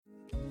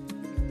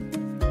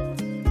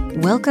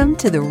Welcome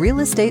to the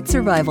Real Estate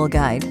Survival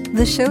Guide,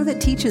 the show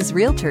that teaches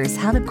realtors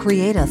how to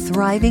create a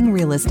thriving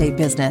real estate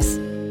business.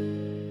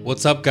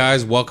 What's up,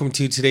 guys? Welcome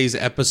to today's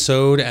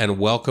episode and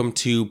welcome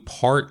to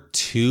part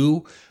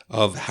 2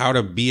 of how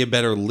to be a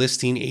better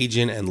listing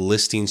agent and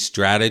listing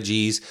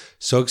strategies.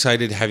 So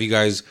excited to have you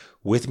guys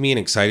with me and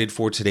excited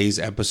for today's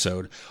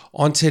episode.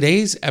 On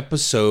today's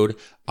episode,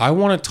 I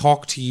want to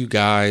talk to you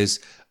guys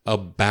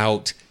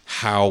about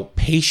how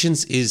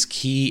patience is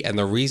key, and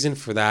the reason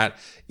for that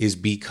is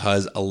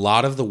because a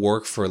lot of the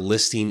work for a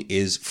listing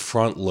is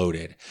front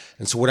loaded.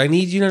 And so what I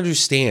need you to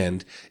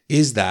understand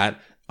is that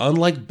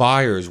unlike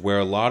buyers, where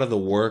a lot of the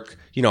work,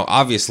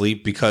 obviously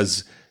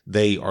because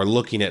they are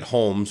looking at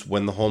homes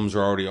when the homes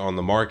are already on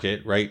the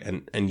market, right?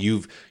 And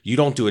you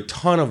don't do a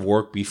ton of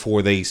work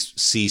before they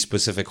see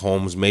specific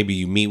homes. Maybe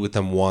you meet with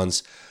them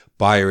once,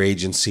 buyer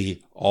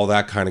agency, all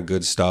that kind of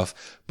good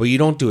stuff, but you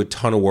don't do a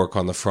ton of work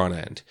on the front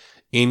end.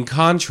 In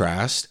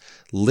contrast,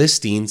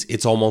 listings,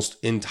 it's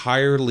almost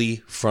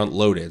entirely front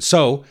loaded.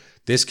 So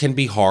this can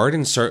be hard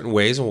in certain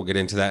ways, and we'll get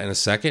into that in a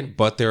second,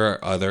 but there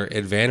are other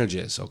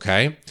advantages,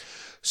 okay?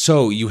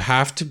 So you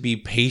have to be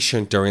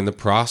patient during the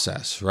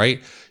process,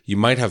 right? You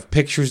might have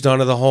pictures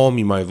done of the home.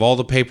 You might have all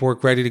the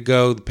paperwork ready to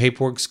go. The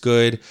paperwork's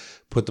good.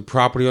 Put the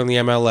property on the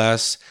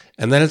MLS.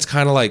 And then it's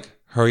kind of like,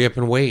 hurry up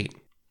and wait.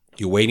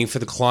 You're waiting for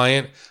the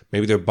client.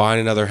 Maybe they're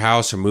buying another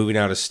house or moving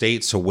out of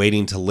state, so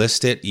waiting to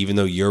list it even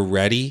though you're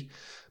ready.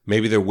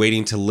 Maybe they're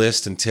waiting to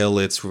list until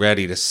it's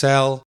ready to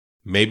sell.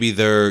 Maybe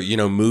they're,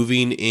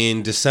 moving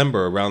in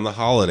December around the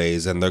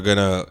holidays and they're going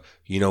to,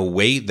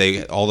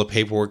 wait. All the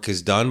paperwork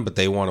is done, but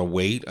they want to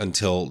wait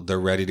until they're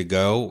ready to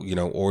go,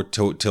 or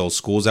till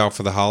school's out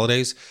for the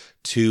holidays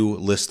to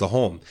list the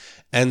home.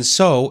 And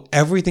so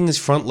everything is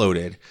front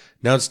loaded.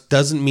 Now, it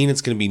doesn't mean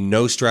it's going to be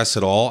no stress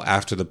at all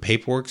after the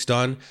paperwork's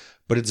done,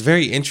 but it's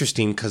very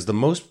interesting because the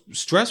most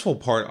stressful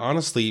part,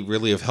 honestly,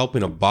 really of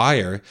helping a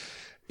buyer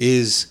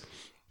is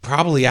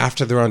probably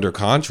after they're under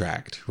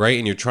contract, right?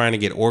 And you're trying to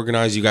get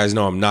organized. You guys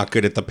know I'm not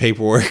good at the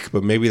paperwork,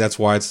 but maybe that's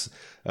why it's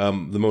the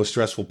most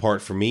stressful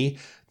part for me.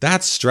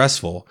 That's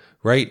stressful,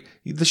 right?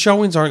 The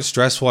showings aren't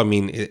stressful. I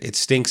mean, it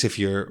stinks if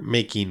you're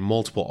making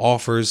multiple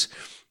offers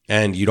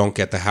and you don't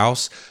get the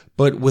house.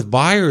 But with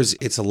buyers,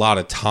 it's a lot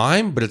of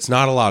time, but it's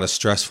not a lot of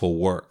stressful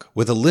work.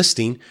 With a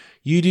listing,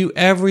 you do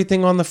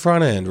everything on the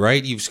front end,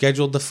 right? You've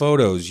scheduled the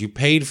photos, you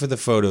paid for the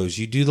photos,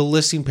 you do the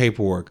listing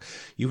paperwork,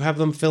 you have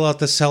them fill out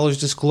the seller's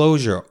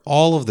disclosure,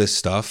 all of this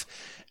stuff.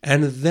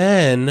 And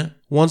then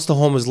once the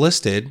home is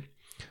listed,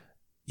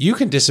 you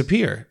can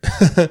disappear.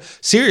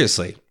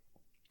 Seriously.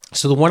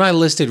 So the one I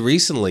listed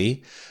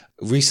recently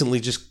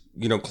just,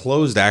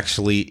 closed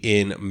actually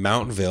in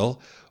Mountainville.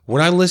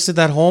 When I listed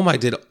that home, I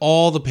did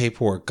all the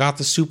paperwork, got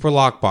the super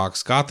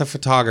lockbox, got the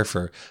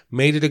photographer,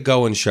 made it a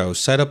go and show,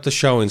 set up the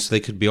showing so they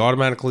could be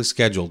automatically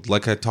scheduled,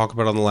 like I talked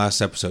about on the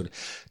last episode.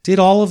 Did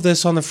all of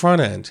this on the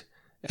front end.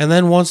 And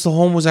then once the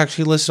home was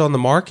actually listed on the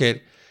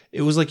market,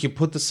 it was like you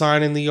put the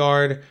sign in the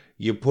yard,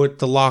 you put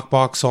the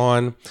lockbox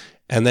on,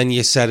 and then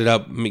you set it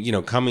up,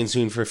 coming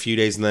soon for a few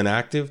days and then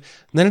active.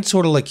 And then it's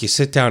sort of like you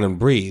sit down and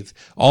breathe.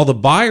 All the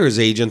buyer's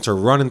agents are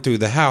running through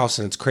the house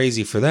and it's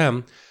crazy for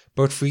them.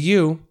 But for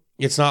you,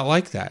 it's not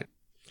like that.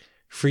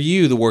 For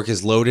you, the work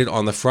is loaded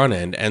on the front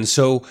end. And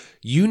so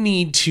you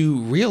need to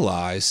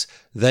realize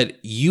that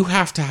you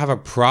have to have a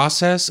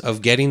process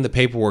of getting the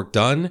paperwork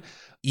done,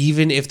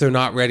 even if they're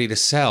not ready to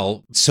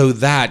sell, so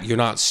that you're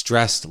not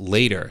stressed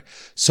later.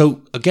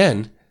 So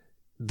again,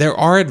 there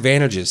are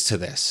advantages to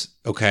this,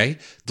 okay?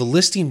 The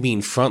listing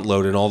being front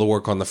loaded and all the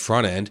work on the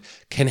front end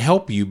can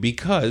help you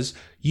because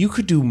you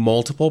could do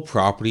multiple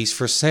properties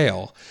for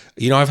sale.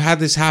 I've had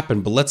this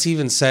happen, but let's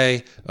even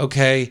say,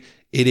 okay,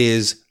 it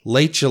is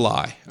late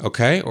July,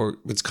 okay? Or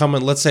it's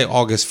coming, let's say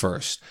August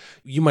 1st.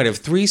 You might have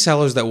 3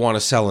 sellers that want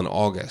to sell in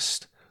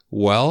August.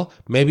 Well,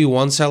 maybe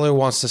one seller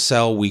wants to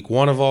sell week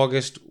 1 of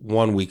August,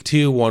 1 week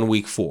 2, 1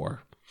 week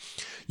 4.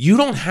 You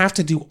don't have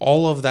to do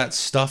all of that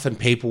stuff and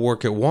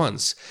paperwork at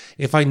once.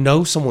 If I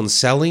know someone's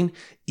selling,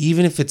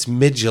 even if it's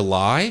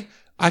mid-July,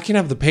 I can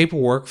have the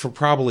paperwork for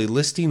probably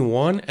listing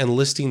 1 and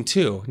listing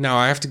 2. Now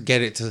I have to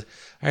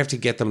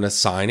get them to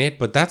sign it,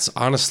 but that's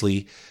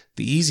honestly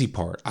the easy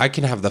part. I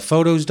can have the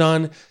photos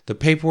done, the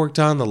paperwork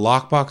done, the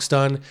lockbox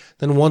done.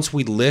 Then once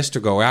we list or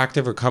go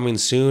active or coming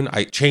soon,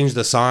 I change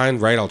the sign,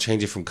 right? I'll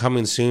change it from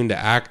coming soon to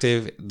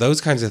active, those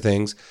kinds of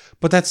things.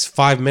 But that's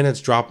 5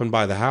 minutes dropping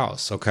by the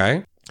house,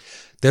 okay?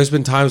 There's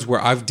been times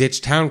where I've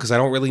ditched town because I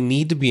don't really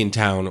need to be in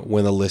town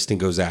when the listing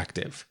goes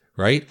active,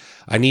 right?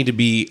 I need to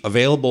be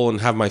available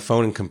and have my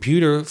phone and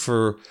computer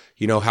for,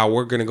 how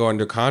we're going to go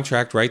under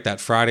contract, right?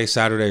 That Friday,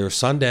 Saturday, or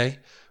Sunday,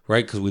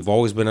 right? Because we've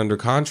always been under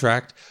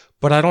contract.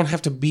 But I don't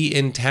have to be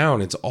in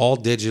town. It's all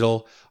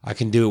digital. I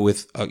can do it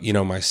with,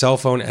 my cell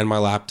phone and my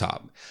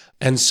laptop.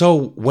 And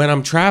so when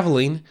I'm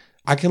traveling,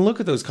 I can look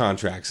at those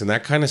contracts and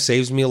that kind of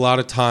saves me a lot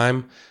of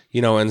time,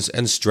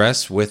 and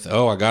stress with,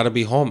 I got to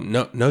be home.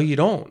 No, you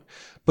don't.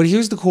 But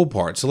here's the cool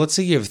part. So let's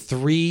say you have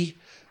 3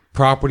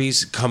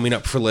 properties coming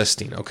up for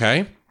listing,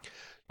 okay?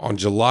 on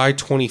July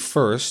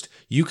 21st,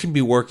 you can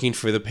be working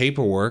for the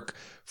paperwork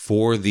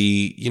for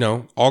the,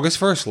 August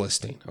 1st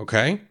listing,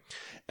 okay?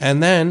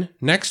 And then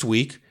next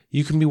week,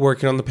 you can be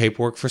working on the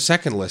paperwork for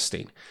second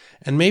listing.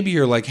 And maybe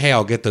you're like, hey,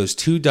 I'll get those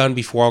 2 done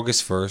before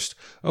August 1st.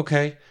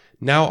 Okay,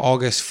 now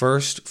August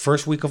 1st,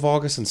 first week of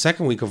August and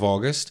second week of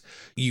August,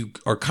 you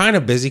are kind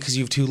of busy because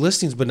you have 2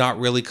 listings, but not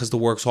really because the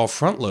work's all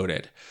front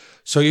loaded.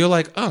 So you're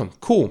like, oh,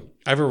 cool.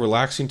 I have a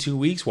relaxing 2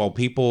 weeks while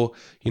people,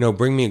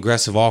 bring me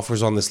aggressive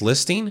offers on this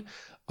listing.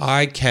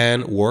 I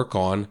can work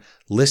on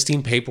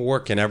listing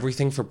paperwork and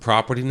everything for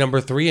property number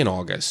 3 in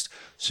August.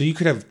 So you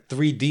could have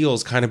 3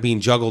 deals kind of being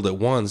juggled at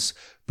once,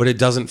 but it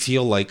doesn't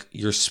feel like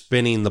you're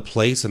spinning the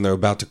plates and they're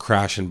about to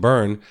crash and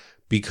burn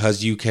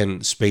because you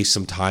can space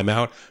some time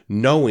out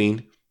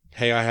knowing,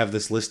 hey, I have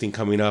this listing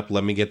coming up.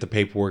 Let me get the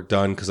paperwork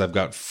done because I've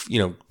got,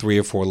 3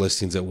 or 4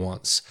 listings at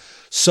once.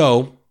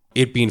 So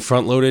it being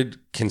front loaded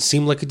can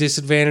seem like a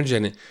disadvantage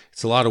and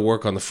it's a lot of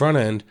work on the front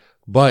end,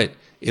 but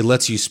it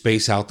lets you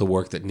space out the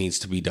work that needs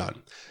to be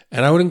done.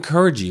 And I would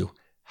encourage you,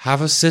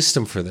 have a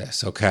system for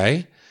this,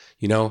 okay?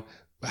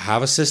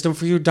 Have a system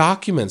for your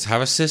documents.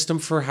 Have a system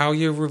for how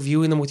you're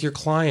reviewing them with your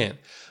client.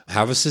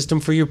 Have a system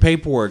for your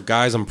paperwork.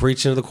 Guys, I'm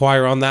preaching to the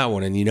choir on that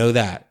one, and you know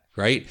that,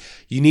 right?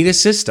 You need a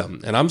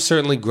system, and I'm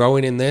certainly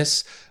growing in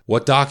this.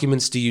 What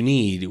documents do you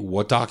need?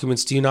 What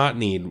documents do you not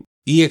need?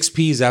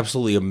 EXP is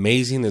absolutely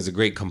amazing. There's a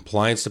great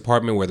compliance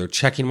department where they're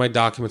checking my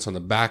documents on the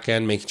back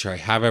end, making sure I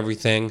have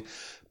everything.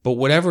 But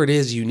whatever it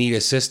is, you need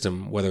a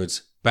system, whether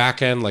it's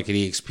back end like at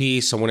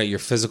EXP, someone at your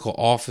physical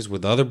office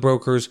with other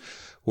brokers,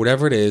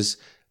 whatever it is,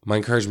 my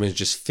encouragement is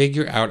just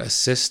figure out a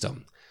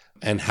system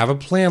and have a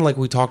plan like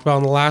we talked about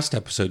in the last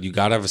episode. You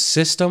got to have a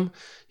system.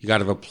 You got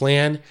to have a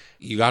plan.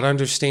 You got to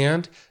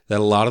understand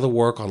that a lot of the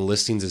work on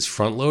listings is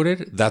front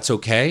loaded. That's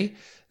okay.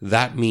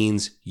 That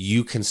means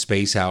you can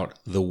space out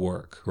the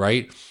work,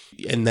 right?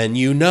 And then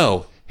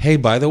hey,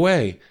 by the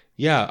way,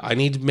 I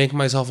need to make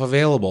myself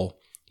available,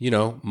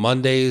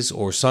 Mondays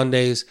or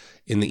Sundays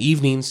in the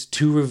evenings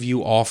to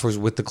review offers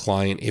with the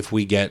client if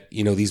we get,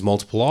 these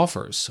multiple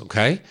offers,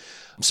 okay?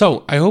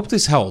 So I hope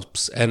this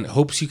helps and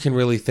hopes you can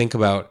really think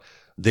about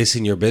this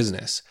in your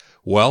business.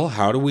 Well,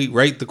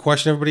 right? The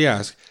question everybody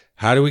asks,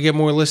 how do we get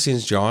more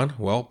listings, John?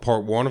 Well,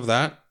 part 1 of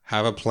that,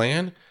 have a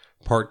plan.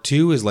 Part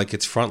 2 is like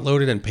it's front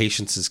loaded and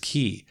patience is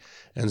key.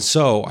 And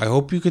so I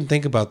hope you can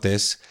think about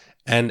this.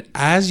 And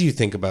as you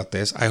think about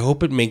this, I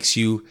hope it makes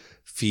you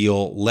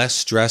feel less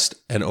stressed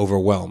and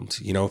overwhelmed.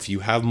 If you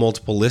have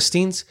multiple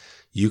listings,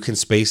 you can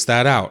space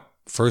that out.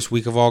 First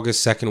week of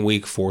August, second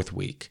week, fourth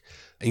week.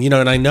 And,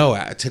 and I know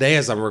today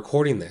as I'm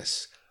recording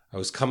this, I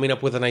was coming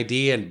up with an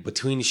idea and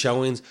between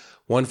showings,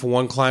 one for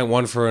one client,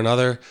 one for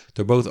another,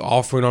 they're both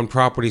offering on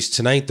properties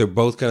tonight. They're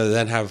both going to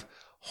then have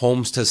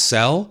homes to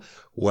sell.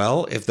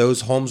 Well, if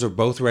those homes are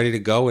both ready to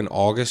go in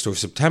August or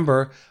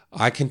September,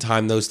 I can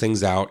time those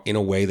things out in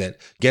a way that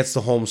gets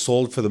the home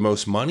sold for the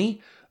most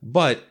money.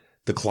 But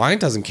the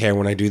client doesn't care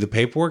when I do the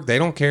paperwork. They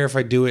don't care if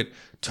I do it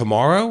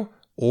tomorrow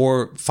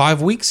or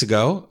 5 weeks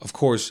ago. Of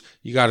course,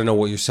 you got to know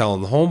what you're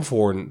selling the home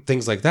for and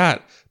things like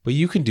that. But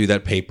you can do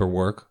that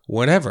paperwork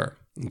whenever,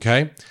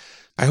 okay?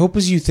 I hope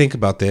as you think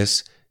about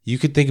this, you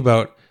could think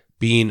about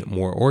being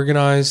more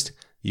organized.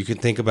 You can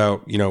think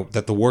about,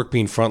 that the work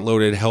being front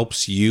loaded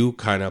helps you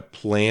kind of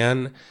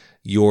plan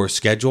your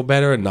schedule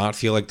better and not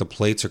feel like the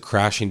plates are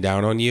crashing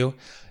down on you.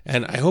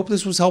 And I hope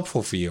this was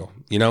helpful for you,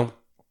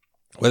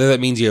 whether that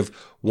means you have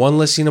 1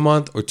 listing a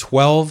month or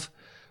 12,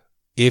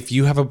 if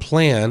you have a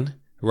plan,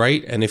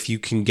 right? And if you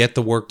can get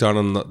the work done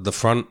on the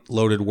front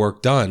loaded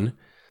work done,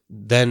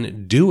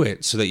 then do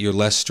it so that you're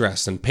less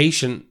stressed. And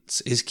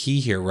patience is key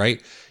here,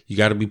 right? You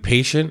got to be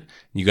patient.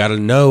 You got to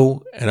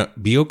know and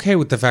be okay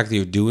with the fact that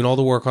you're doing all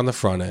the work on the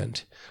front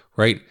end,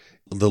 right?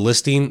 The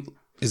listing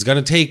is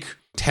going to take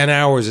 10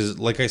 hours.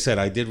 Like I said,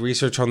 I did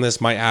research on this.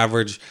 My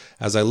average,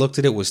 as I looked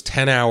at it, was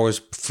 10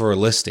 hours for a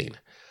listing.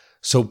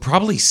 So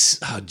probably,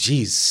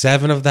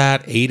 7 of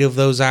that, 8 of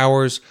those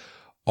hours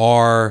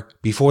are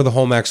before the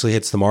home actually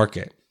hits the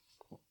market.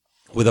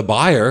 With a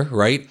buyer,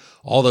 right,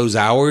 all those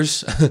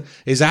hours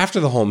is after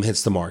the home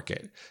hits the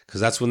market because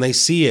that's when they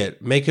see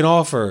it, make an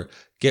offer,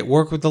 get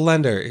work with the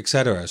lender,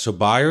 etc. So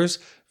buyers,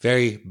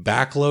 very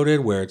backloaded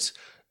where it's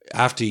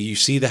after you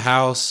see the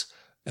house,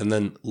 and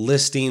then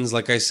listings,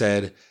 like I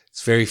said,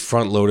 it's very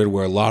front loaded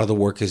where a lot of the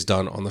work is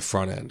done on the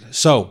front end.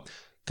 So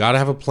got to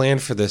have a plan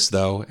for this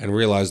though and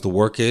realize the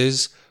work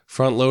is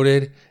front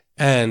loaded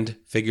and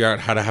figure out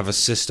how to have a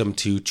system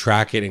to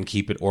track it and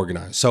keep it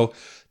organized. So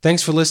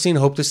thanks for listening.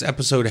 Hope this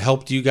episode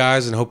helped you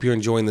guys and hope you're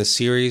enjoying this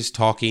series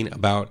talking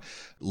about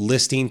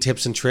listing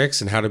tips and tricks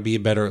and how to be a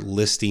better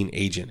listing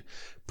agent.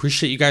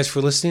 Appreciate you guys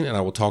for listening, and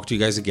I will talk to you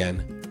guys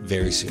again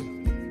very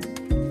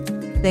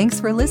soon. Thanks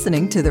for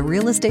listening to the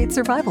Real Estate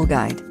Survival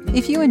Guide.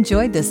 If you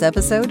enjoyed this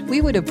episode,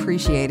 we would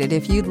appreciate it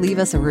if you'd leave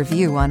us a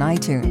review on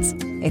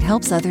iTunes. It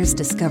helps others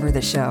discover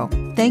the show.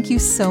 Thank you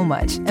so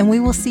much, and we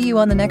will see you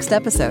on the next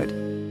episode.